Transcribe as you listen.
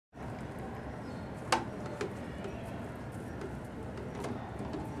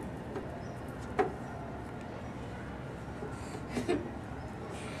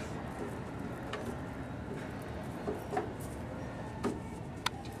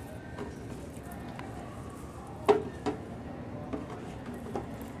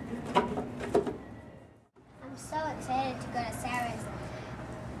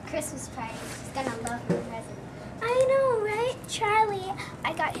Christmas party. She's gonna love her present. I know, right? Charlie,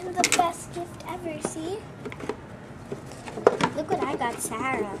 I got him the best gift ever, see? Look what I got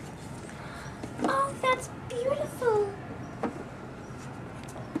Sarah. Oh, that's beautiful.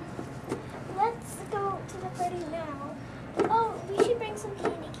 Let's go to the party now. Oh, we should bring some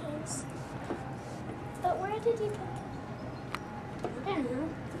candy canes. But where did you put them? I don't know.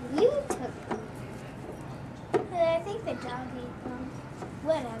 You took them. I think the dog ate them.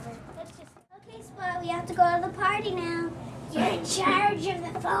 Whatever. Let's just... Okay, Spot, we have to go to the party now. You're in charge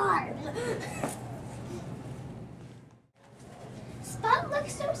of the farm. Spot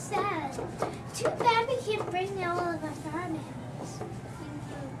looks so sad. Too bad we can't bring all of our farm animals.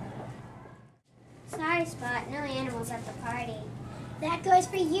 Sorry, Spot. No animals at the party. That goes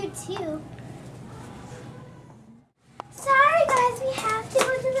for you, too. Sorry, guys. We have to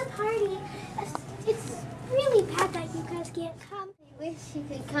go to the party. It's really bad that you guys can't come. I wish you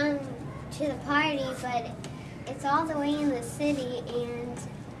could come to the party, but it's all the way in the city,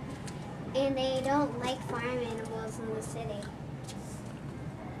 and they don't like farm animals in the city.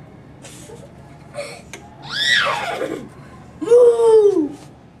 Moo!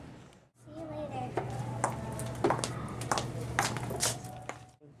 See you later.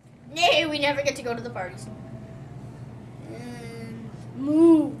 Nay, we never get to go to the parties.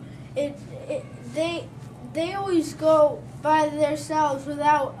 Moo! They always go by themselves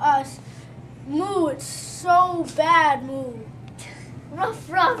without us. Moo, it's so bad, Moo. Ruff,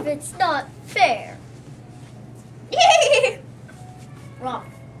 it's not fair. Ruff.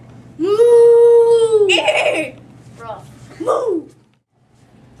 Moo! Ruff. Moo!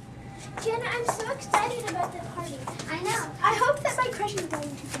 Jenna, I'm so excited about the party. I know. I hope that my crush is going to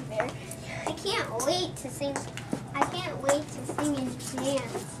be there. I can't wait to sing. I can't wait to sing and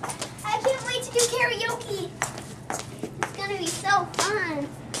dance. I can't wait to do karaoke. It's gonna be so fun.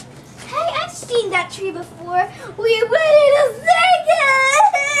 Hey, I've seen that tree before. We went in a circus.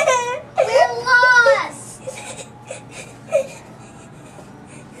 We're lost.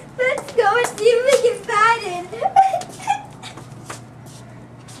 Let's go and see if we can find it.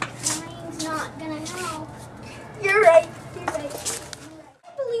 Flying's not gonna help. You're right.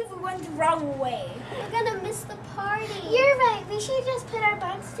 I I believe we went the wrong way. We're gonna miss the party. You're right. We should just put our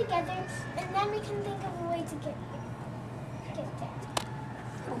buns together, and then we can think of a way to get there.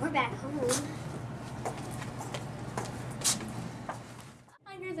 Oh, we're back home.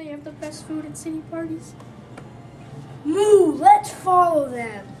 I hear they have the best food at city parties. Moo, let's follow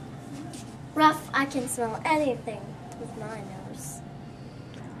them. Ruff, I can smell anything with my nose.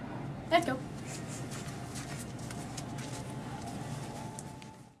 Let's go.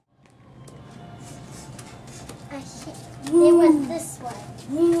 They went this way.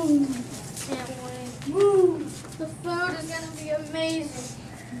 Moo. Can't wait. Moo. The food is gonna be amazing.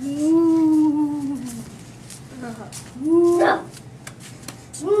 Moo. Moo. Ruff.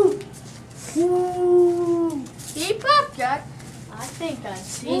 Moo. Moo. Keep up, Jack. I think I've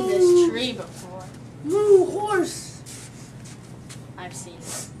seen this tree before. Moo, horse. I've seen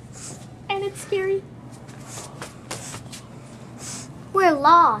it. And it's scary. We're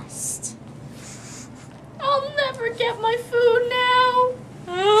lost. I'll never get my food now.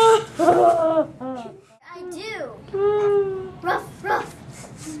 I do. Ruff. What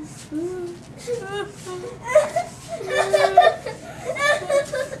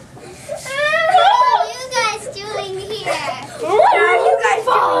are you guys doing here? What are you guys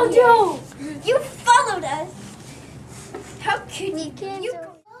doing? You followed us. How could we can't you?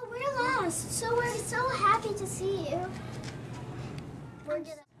 Oh, we're lost. So we're so happy to see you. We're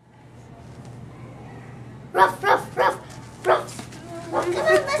gonna. Ruff. Come on,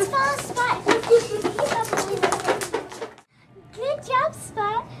 let's follow Spot. Good job,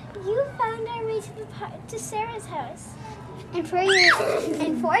 Spot. You found our way to Sarah's house. And for your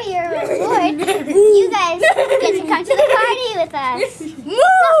reward, you guys get to come to the party with us.